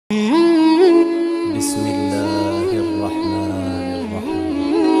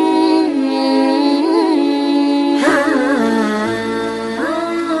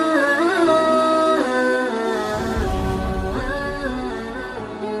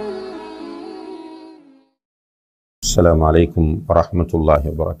السلام عليكم ورحمة الله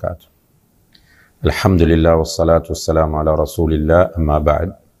وبركاته. الحمد لله والصلاة والسلام على رسول الله أما بعد.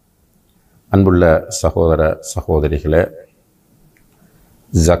 அன்புள்ள சகோதர சகோதரிகளே,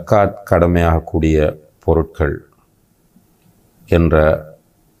 ஜக்காத் கடமையாகக்கூடிய பொருட்கள் என்ற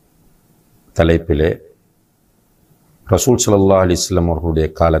தலைப்பிலே ரசூல் ஸல்லல்லாஹு அலைஹி வஸல்லம் அவர்களுடைய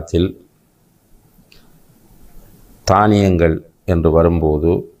காலத்தில் தானியங்கள் என்று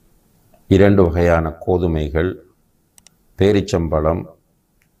வரும்போது இரண்டு வகையான கோதுமைகள், பேரிச்சம்பழம்,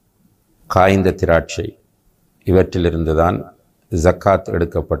 காய்ந்த திராட்சை இவற்றிலிருந்து தான் ஜக்காத்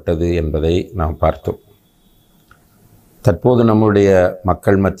எடுக்கப்பட்டது என்பதை நாம் பார்த்தோம். தற்போது நம்முடைய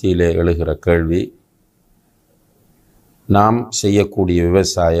மக்கள் மத்தியிலே எழுகிற கேள்வி, நாம் செய்யக்கூடிய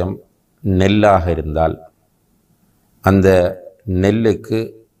விவசாயம் நெல்லாக இருந்தால் அந்த நெல்லுக்கு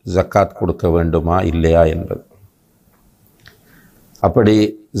ஜக்காத் கொடுக்க வேண்டுமா இல்லையா என்பது. அப்படி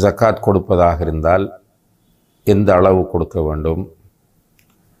ஜக்காத் கொடுப்பதாக இருந்தால் எந்த அளவு கொடுக்க வேண்டும்,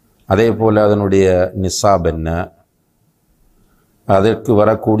 அதே போல் அதனுடைய நிசாப் என்ன, அதற்கு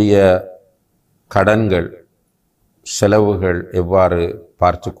வரக்கூடிய கடன்கள், செலவுகள் எவ்வாறு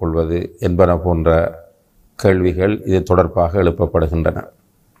பார்த்து கொள்வது என்பன போன்ற கேள்விகள் இது தொடர்பாக எழுப்பப்படுகின்றன.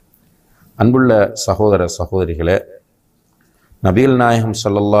 அன்புள்ள சகோதர சகோதரிகளே, நபிகள் நாயகம்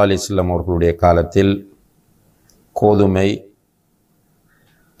ஸல்லல்லாஹு அலைஹி வஸல்லம் அவர்களுடைய காலத்தில் கோதுமை,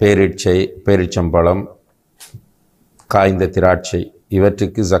 பேரிச்சம்பழம், காய்ந்த திராட்சை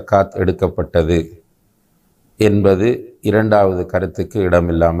இவற்றுக்கு ஜக்காத் எடுக்கப்பட்டது என்பது இரண்டாவது கருத்துக்கு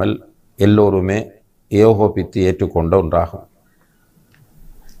இடமில்லாமல் எல்லோருமே ஏகோபித்து ஏற்றுக்கொண்ட ஒன்றாகும்.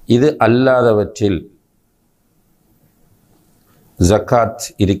 இது அல்லாதவற்றில் ஜக்காத்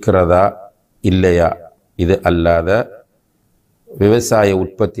இருக்கிறதா இல்லையா, இது அல்லாத விவசாய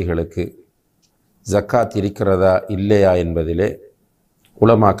உற்பத்திகளுக்கு ஜக்காத் இருக்கிறதா இல்லையா என்பதிலே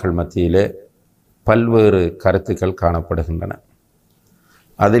உலமாக்கள் மத்தியிலே பல்வேறு கருத்துக்கள் காணப்படுகின்றன.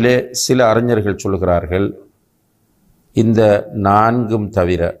 அதிலே சில அறிஞர்கள் சொல்கிறார்கள், இந்த நான்கும்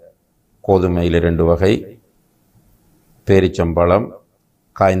தவிர, கோதுமையில் 2 வகை, பேரிச்சம்பழம்,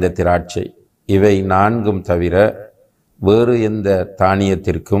 காய்ந்த திராட்சை, இவை 4ம் தவிர வேறு எந்த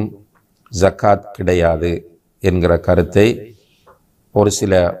தானியத்திற்கும் ஜக்காத் கிடையாது என்கிற கருத்தை ஒரு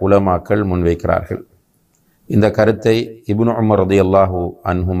சில உலமாக்கள் முன்வைக்கிறார்கள். இந்த கருத்தை இப்னு உமர் ரலியல்லாஹு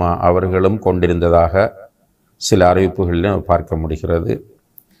அன்ஹுமா அவர்களும் கொண்டிருந்ததாக சில அறிவிப்புகளில் பார்க்க முடிகிறது.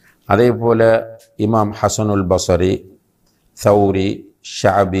 அதே போல இமாம் ஹசனுல் பஸரி, சௌரி,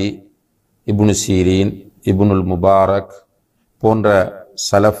 ஷாபி, இப்னு சீரீன், இப்னுல் முபாரக் போன்ற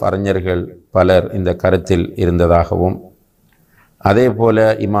சலஃப் அறிஞர்கள் பலர் இந்த கருத்தில் இருந்ததாகவும், அதே போல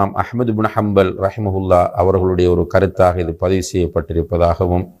இமாம் அஹ்மது இப்னு ஹம்பல் ரஹிமஹுல்லா அவர்களுடைய ஒரு கருத்தாக இது பதிவு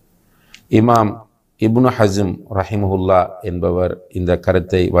செய்யப்பட்டிருப்பதாகவும், இமாம் இப்னு ஹஸம் ரஹிமஹுல்லா என்பவர் இந்த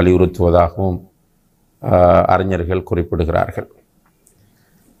கருத்தை வலியுறுத்துவதாகவும் அறிஞர்கள் குறிப்பிடுகிறார்கள்.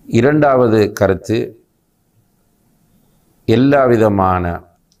 இரண்டாவது கருத்து, எல்லா விதமான,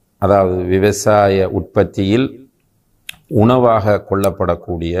 அதாவது விவசாய உற்பத்தியில் உணவாக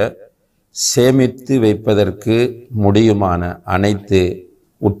கொள்ளப்படக்கூடிய, சேமித்து வைப்பதற்கு முடியுமான அனைத்து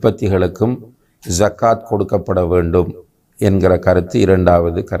உற்பத்திகளுக்கும் ஜக்காத் கொடுக்கப்பட வேண்டும் என்கிற கருத்து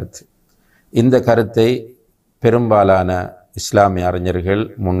இரண்டாவது கருத்து. இந்த கருத்தை பெரும்பாலான இஸ்லாமிய அறிஞர்கள்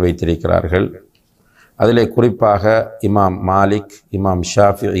முன்வைத்திருக்கிறார்கள். அதிலே குறிப்பாக இமாம் மாலிக், இமாம்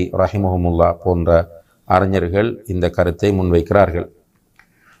ஷாஃபிஈ ரஹிமஹுமுல்லா போன்ற அறிஞர்கள் இந்த கருத்தை முன்வைக்கிறார்கள்.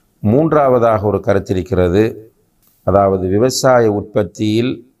 மூன்றாவதாக ஒரு கருத்து இருக்கிறது, அதாவது விவசாய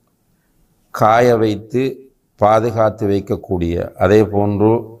உற்பத்தியில் காய வைத்து பாதுகாத்து வைக்கக்கூடிய, அதே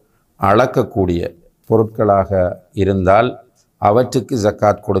போன்று அளக்கக்கூடிய பொருட்களாக இருந்தால் அவற்றுக்கு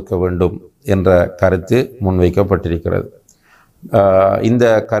ஜக்காத் கொடுக்க வேண்டும் என்ற கருத்து முன்வைக்கப்பட்டிருக்கிறது. இந்த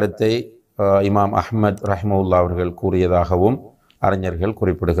கருத்தை இமாம் அஹ்மத் ரஹிமஹுல்லா அவர்கள் கூறியதாகவும் அறிஞர்கள்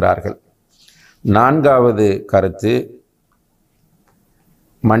குறிப்பிடுகிறார்கள். நான்காவது கருத்து,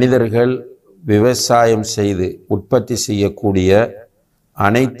 மனிதர்கள் விவசாயம் செய்து உற்பத்தி செய்யக்கூடிய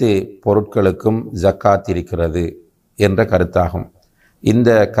அனைத்து பொருட்களுக்கும் ஜக்காத் இருக்கிறது என்ற கருத்தாகும். இந்த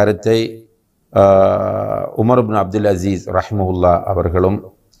கருத்தை உமர் இப்னு அப்துல் அசீஸ் ரஹிமஹுல்லா அவர்களும்,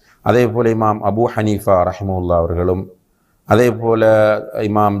 அதே போல் இமாம் அபு ஹனீஃபா ரஹிமஹுல்லா அவர்களும், அதே போல்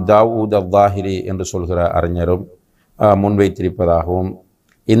இமாம் தாவூத் அல்-தாஹிரி என்று சொல்கிற அறிஞரும் முன்வைத்திருப்பதாகவும்,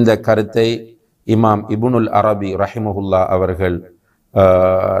 இந்த கருத்தை இமாம் இப்னுல் அரபி ரஹிமஹுல்லா அவர்கள்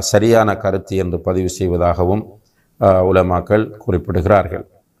சரியான கருத்து என்று பதிவு செய்வதாகவும் உலமாக்கள் குறிப்பிடுகிறார்கள்.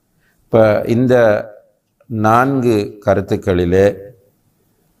 இப்போ இந்த 4 கருத்துக்களிலே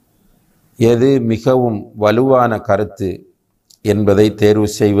எது மிகவும் வலுவான கருத்து என்பதை தேர்வு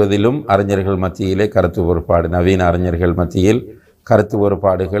செய்வதிலும் அறிஞர்கள் மத்தியிலே கருத்து வேறுபாடு, நவீன அறிஞர்கள் மத்தியில் கருத்து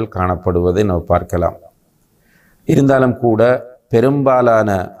வேறுபாடுகள் காணப்படுவதை நாம் பார்க்கலாம். இருந்தாலும் கூட பெரும்பாலான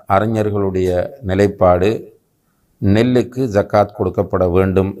அறிஞர்களுடைய நிலைப்பாடு நெல்லுக்கு ஜக்காத் கொடுக்கப்பட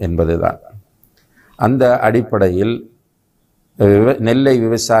வேண்டும் என்பதுதான். அந்த அடிப்படையில் நெல்லை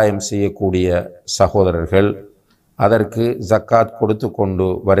விவசாயம் செய்யக்கூடிய சகோதரர்கள் அதற்கு ஜக்காத் கொடுத்து கொண்டு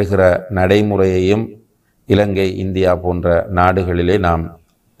வருகிற நடைமுறையையும் இலங்கை, இந்தியா போன்ற நாடுகளிலே நாம்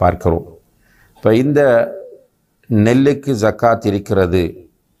பார்க்கிறோம். இப்போ இந்த நெல்லுக்கு ஜக்காத் இருக்கிறது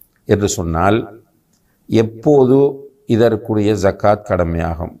என்று சொன்னால் எப்போது இதற்குரிய ஜக்காத்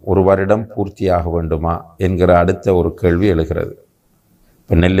கடமையாகும்? ஒரு வருடம் பூர்த்தியாக வேண்டுமா என்கிற அடுத்த ஒரு கேள்வி எழுகிறது.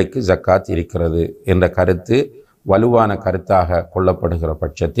 இப்போ நெல்லுக்கு ஜக்காத் இருக்கிறது என்ற கருத்து வலுவான கருத்தாக கொள்ளப்படுகிற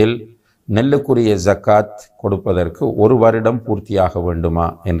பட்சத்தில் நெல்லுக்குரிய ஜக்காத் கொடுப்பதற்கு ஒரு வருடம் பூர்த்தியாக வேண்டுமா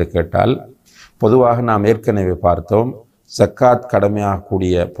என்று கேட்டால், பொதுவாக நாம் ஏற்கனவே பார்த்தோம், ஜக்காத்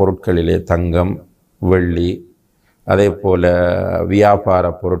கடமையாகக்கூடிய பொருட்களிலே தங்கம், வெள்ளி, அதே போல வியாபார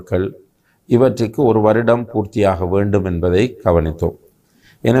பொருட்கள் இவற்றுக்கு ஒரு வருடம் பூர்த்தியாக வேண்டும் என்பதை கவனித்தோம்.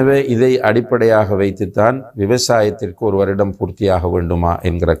 எனவே இதை அடிப்படையாக வைத்துத்தான் விவசாயத்திற்கு ஒரு வருடம் பூர்த்தியாக வேண்டுமா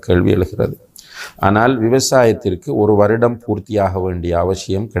என்கிற கேள்வி எழுகிறது. ஆனால் விவசாயத்திற்கு ஒரு வருடம் பூர்த்தியாக வேண்டிய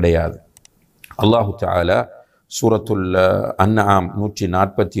அவசியம் கிடையாது. அல்லாஹு தஆலா சூரத்துல் அன்ஆம்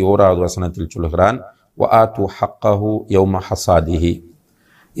 141வது வசனத்தில் சொல்கிறான், வஆது ஹக்கஹு யௌம ஹஸாதிஹி.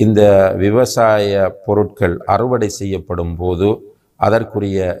 இந்த விவசாய பொருட்கள் அறுவடை செய்யப்படும் போது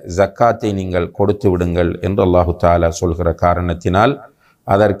அதற்குரிய ஜக்காத்தை நீங்கள் கொடுத்து விடுங்கள் என்று அல்லாஹு தஆலா சொல்கிற காரணத்தினால்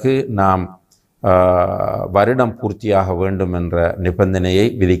அதற்கு நாம் வருடம் பூர்த்தியாக வேண்டும் என்ற நிபந்தனையை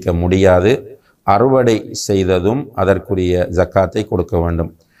விதிக்க முடியாது. அறுவடை செய்ததும் அதற்குரிய ஜக்காத்தை கொடுக்க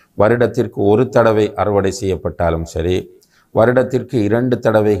வேண்டும். வருடத்திற்கு ஒரு தடவை அறுவடை செய்யப்பட்டாலும் சரி, வருடத்திற்கு 2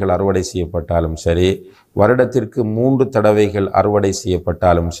 தடவைகள் அறுவடை செய்யப்பட்டாலும் சரி, வருடத்திற்கு 3 தடவைகள் அறுவடை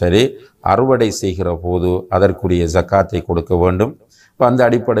செய்யப்பட்டாலும் சரி, அறுவடை செய்கிற போது அதற்குரிய ஜக்காத்தை கொடுக்க வேண்டும். இப்போ அந்த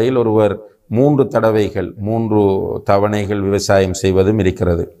அடிப்படையில் ஒருவர் 3 தடவைகள் 3 தவணைகள் விவசாயம் செய்வதும்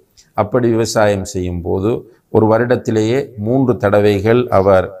இருக்கிறது. அப்படி விவசாயம் செய்யும் போது ஒரு வருடத்திலேயே 3 தடவைகள்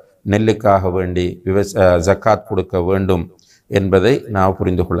அவர் நெல்லுக்காக வேண்டி ஜக்காத் கொடுக்க வேண்டும் என்பதை நாம்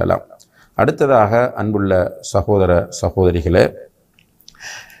புரிந்து கொள்ளலாம். அடுத்ததாக அன்புள்ள சகோதர சகோதரிகளே,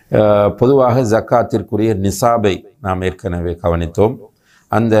 பொதுவாக ஜக்காத்திற்குரிய நிசாபை நாம் ஏற்கனவே கவனித்தோம்.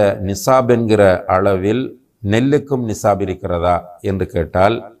 அந்த நிசாப் என்கிற அளவில் நெல்லுக்கும் நிசாப் இருக்கிறதா என்று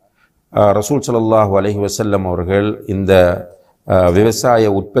கேட்டால், ரசூல் ஸல்லல்லாஹு அலைஹி வஸல்லம் அவர்கள் இந்த விவசாய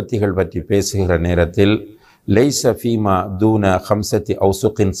உற்பத்திகள் பற்றி பேசுகிற நேரத்தில் லைஸ ஃபீமா தூன ஹம்சத்தி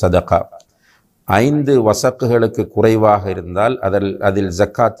அவுசுகின் சதகா, 5 வசக்குகளுக்கு குறைவாக இருந்தால் அதில்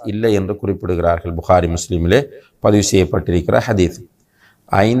ஜக்காத் இல்லை என்று குறிப்பிடுகிறார்கள். புகாரி முஸ்லிமிலே பதிவு செய்யப்பட்டிருக்கிற ஹதீஸ்.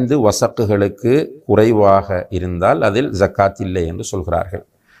 5 வசக்குகளுக்கு குறைவாக இருந்தால் அதில் ஜக்காத் இல்லை என்று சொல்கிறார்கள்.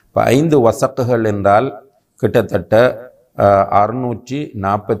 இப்போ 5 வசக்குகள் என்றால் கிட்டத்தட்ட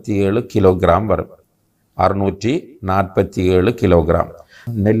 647 கிலோகிராம் வரும். 647 கிலோகிராம்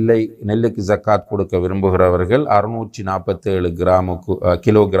நெல்லுக்கு ஜக்காத் கொடுக்க விரும்புகிறவர்கள் 647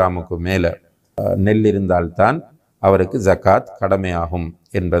 கிலோகிராமுக்கு மேலே நெல் இருந்தால்தான் அவருக்கு ஜக்காத் கடமையாகும்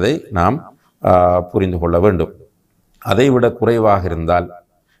என்பதை நாம் புரிந்து கொள்ள வேண்டும். அதைவிட குறைவாக இருந்தால்,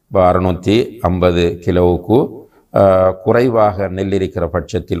 650 கிலோவுக்கு குறைவாக நெல் இருக்கிற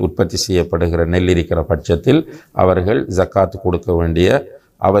பட்சத்தில், உற்பத்தி செய்யப்படுகிற நெல் இருக்கிற பட்சத்தில் அவர்கள் ஜக்காத் கொடுக்க வேண்டிய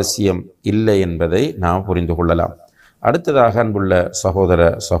அவசியம் இல்லை என்பதை நாம் புரிந்து கொள்ளலாம். அடுத்ததாக அன்புள்ள சகோதர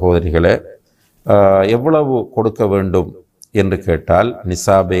சகோதரிகளே, எவ்வளவு கொடுக்க வேண்டும் என்று கேட்டால்,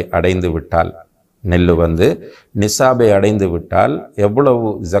 நிசாபை அடைந்து விட்டால், நெல் நிசாபை அடைந்து விட்டால் எவ்வளவு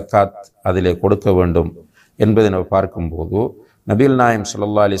ஜக்காத் அதிலே கொடுக்க வேண்டும் என்பதை நம்ம பார்க்கும்போது, நபிகள் நாயகம்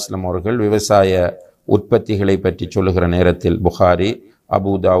ஸல்லல்லாஹு அலைஹி வஸல்லம் அவர்கள் விவசாய உற்பத்திகளை பற்றி சொல்லுகிற நேரத்தில் புகாரி,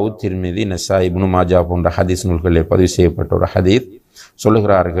 அபூ தாவூத், திர்மிதி, நசாய், இப்னு மாஜா போன்ற ஹதீஸ் நூல்களில் பதிவு செய்யப்பட்ட ஒரு ஹதீஸ்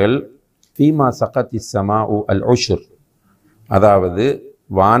சொல்லுகிறார்கள், ஃபீமா சகத்தி ஸமாஉ அல் உஷ்ர், அதாவது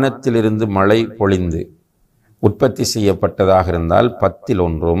வானத்திலிருந்து மழை பொழிந்து உற்பத்தி செய்யப்பட்டதாக இருந்தால் 10ல்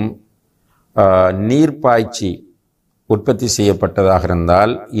 1, நீர் பாய்ச்சி உற்பத்தி செய்யப்பட்டதாக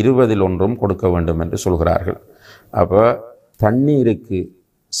இருந்தால் 20ல் 1 கொடுக்க வேண்டும் என்று சொல்கிறார்கள். அப்போ தண்ணீருக்கு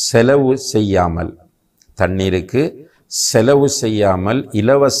செலவு செய்யாமல்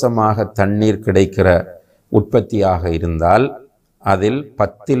இலவசமாக தண்ணீர் கிடைக்கிற உற்பத்தியாக இருந்தால் அதில்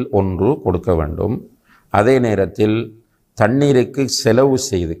 10ல் 1 கொடுக்க வேண்டும். அதே நேரத்தில் தண்ணீருக்கு செலவு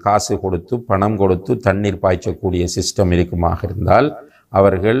செய்து காசு கொடுத்து பணம் கொடுத்து தண்ணீர் பாய்ச்சக்கூடிய சிஸ்டம் இருக்குமாக இருந்தால்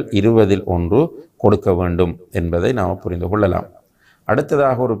அவர்கள் 20ல் 1 கொடுக்க வேண்டும் என்பதை நாம் புரிந்து கொள்ளலாம்.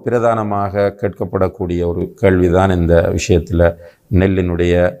 அடுத்ததாக ஒரு பிரதானமாக கேட்கப்படக்கூடிய ஒரு கேள்விதான் இந்த விஷயத்தில்,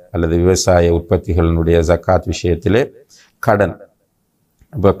 நெல்லினுடைய அல்லது விவசாய உற்பத்திகளினுடைய ஜக்காத் விஷயத்திலே கடன்.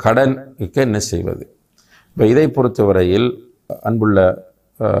 இப்போ கடனுக்கு என்ன செய்வது? இப்போ இதை பொறுத்தவரையில் அன்புள்ள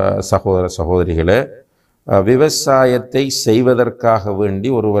சகோதர சகோதரிகளே, விவசாயத்தை செய்வதற்காக வேண்டி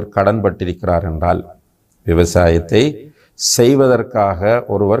ஒருவர் கடன்பட்டிருக்கிறார் என்றால், விவசாயத்தை செய்வதற்காக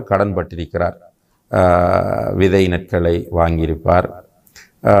ஒருவர் கடன்பட்டிருக்கிறார். விதை நெற்களை வாங்கியிருப்பார்,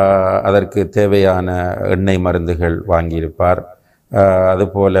 அதற்கு தேவையான எண்ணெய் மருந்துகள் வாங்கியிருப்பார்,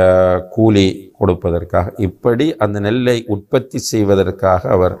 அதுபோல கூலி கொடுப்பதற்காக, இப்படி அந்த நெல்லை உற்பத்தி செய்வதற்காக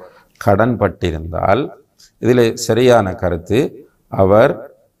அவர் கடன்பட்டிருந்தால், இதில் சரியான கருத்து, அவர்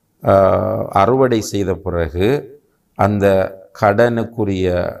அறுவடை செய்த பிறகு அந்த கடனுக்குரிய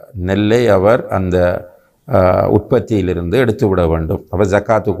நெல்லை அவர் அந்த உற்பத்தியிலிருந்து எடுத்துவிட வேண்டும். அப்போ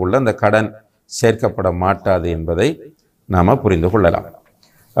ஜக்காத்துக்குள்ள அந்த கடன் சேர்க்கப்பட மாட்டாது என்பதை நாம் புரிந்து கொள்ளலாம்.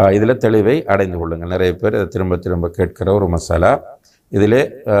 இதில் தெளிவை அடைந்து கொள்ளுங்கள். நிறைய பேர் திரும்ப திரும்ப கேட்கிற ஒரு மசாலா. இதிலே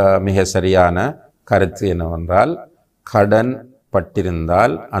மிக சரியான கருத்து என்னவென்றால், கடன்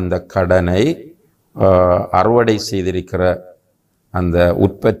பட்டிருந்தால் அந்த கடனை அறுவடை செய்திருக்கிற அந்த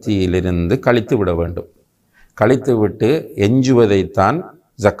உற்பத்தியிலிருந்து கழித்து விட வேண்டும். கழித்து விட்டு எஞ்சுவதைத்தான்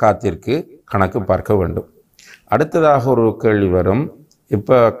ஜக்காத்திற்கு கணக்கு பார்க்க வேண்டும். அடுத்ததாக ஒரு கேள்வி வரும்,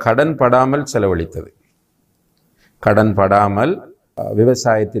 இப்போ கடன் படாமல் செலவழித்தது, கடன் படாமல்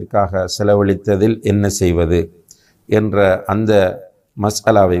விவசாயத்திற்காக செலவழித்ததில் என்ன செய்வது என்ற அந்த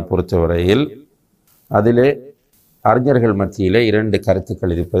மசாலாவை பொறுத்தவரையில் அதிலே அறிஞர்கள் மத்தியிலே 2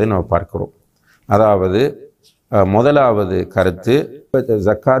 கருத்துக்கள் இருப்பதை நாம் பார்க்கிறோம். அதாவது முதலாவது கருத்து,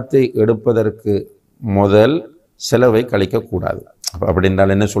 ஜக்காத்தை எடுப்பதற்கு முதல் செலவை கழிக்கக்கூடாது. அப்படி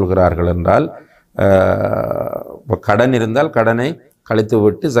என்றால் என்ன சொல்கிறார்கள் என்றால், கடன் இருந்தால் கடனை கழித்து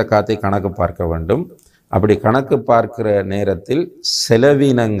விட்டு ஜக்காத்தை கணக்கு பார்க்க வேண்டும். அப்படி கணக்கு பார்க்கிற நேரத்தில்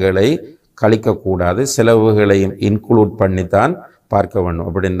செலவினங்களை கழிக்கக்கூடாது, செலவுகளையும் இன்க்ளூட் பண்ணித்தான் பார்க்க வேண்டும்.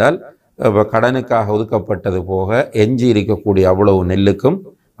 அப்படி என்றால் கடனுக்காக ஒதுக்கப்பட்டது போக எஞ்சி இருக்கக்கூடிய அவ்வளவு நெல்லுக்கும்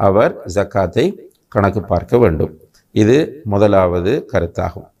அவர் ஜக்காத்தை கணக்கு பார்க்க வேண்டும். இது முதலாவது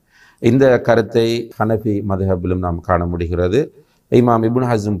கருத்தாகும். இந்த கருத்தை ஹனஃபி மதுஹபிலும் நாம் காண முடிகிறது. இமாம் இப்னு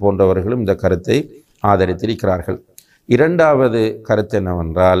ஹஸ்ம் போன்றவர்களும் இந்த கருத்தை ஆதரித்திருக்கிறார்கள். இரண்டாவது கருத்து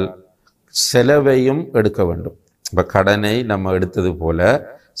என்னவென்றால், செலவையும் எடுக்க வேண்டும். இப்போ கடனை நம்ம எடுத்தது போல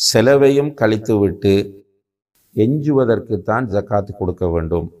செலவையும் கழித்து விட்டு எஞ்சுவதற்குத்தான் ஜக்காத்து கொடுக்க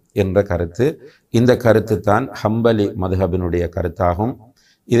வேண்டும் என்ற கருத்து. இந்த கருத்து தான் ஹம்பலி மதுஹபினுடைய கருத்தாகும்.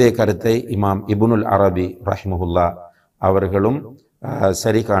 இதே கருத்தை இமாம் இப்னுல் அரபி ரஹ்மஹுல்லா அவர்களும்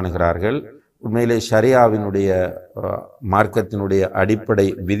சரி காணுகிறார்கள். உண்மையிலே ஷரியாவினுடைய மார்க்கத்தினுடைய அடிப்படை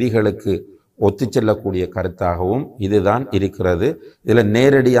விதிகளுக்கு ஒத்து செல்லக்கூடிய கருத்தாகவும் இதுதான் இருக்கிறது. இதில்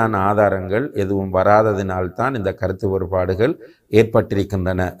நேரடியான ஆதாரங்கள் எதுவும் வராததினால்தான் இந்த கருத்து வேறுபாடுகள்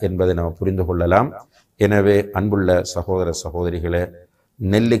ஏற்பட்டிருக்கின்றன என்பதை நாம் புரிந்து கொள்ளலாம். எனவே அன்புள்ள சகோதர சகோதரிகளே,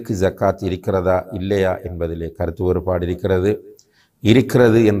 நெல்லுக்கு ஜக்காத் இருக்கிறதா இல்லையா என்பதிலே கருத்து வேறுபாடு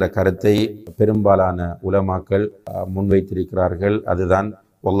இருக்கிறது என்ற கருத்தை பெரும்பாலான உலமாக்கள் முன்வைத்திருக்கிறார்கள். அதுதான்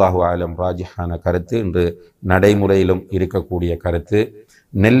வல்லாஹு ஆலம் ராஜிஹான கருத்து, இன்று நடைமுறையிலும் இருக்கக்கூடிய கருத்து.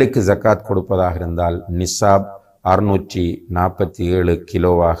 நெல்லுக்கு ஜக்காத் கொடுப்பதாக இருந்தால் நிசாப் 647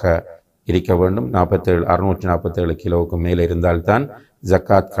 கிலோவாக இருக்க வேண்டும். 647 கிலோவுக்கு மேலே இருந்தால்தான்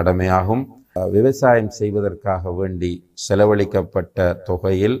ஜக்காத் கடமையாகும். விவசாயம் செய்வதற்காக வேண்டி செலவழிக்கப்பட்ட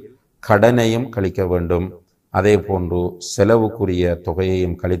தொகையில் கடனையும் கழிக்க வேண்டும். அதே போன்று செலவுக்குரிய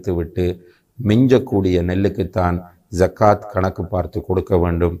தொகையையும் கழித்துவிட்டு மிஞ்சக்கூடிய நெல்லுக்குத்தான் ஜக்காத் கணக்கு பார்த்து கொடுக்க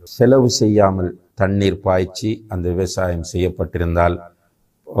வேண்டும். செலவு செய்யாமல் தண்ணீர் பாய்ச்சி அந்த விவசாயம் செய்யப்பட்டிருந்தால்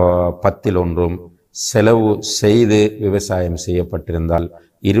 10இல் 1, செலவு செய்து விவசாயம் செய்யப்பட்டிருந்தால்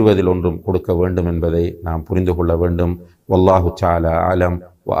 20இல் 1 கொடுக்க வேண்டும் என்பதை நாம் புரிந்து கொள்ள வேண்டும். வல்லாஹு தஆலா அலம்.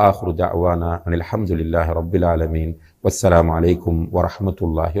 وآخر دعوانا أن الحمد لله رب العالمين والسلام عليكم ورحمة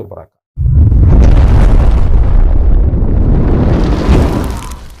الله وبركاته.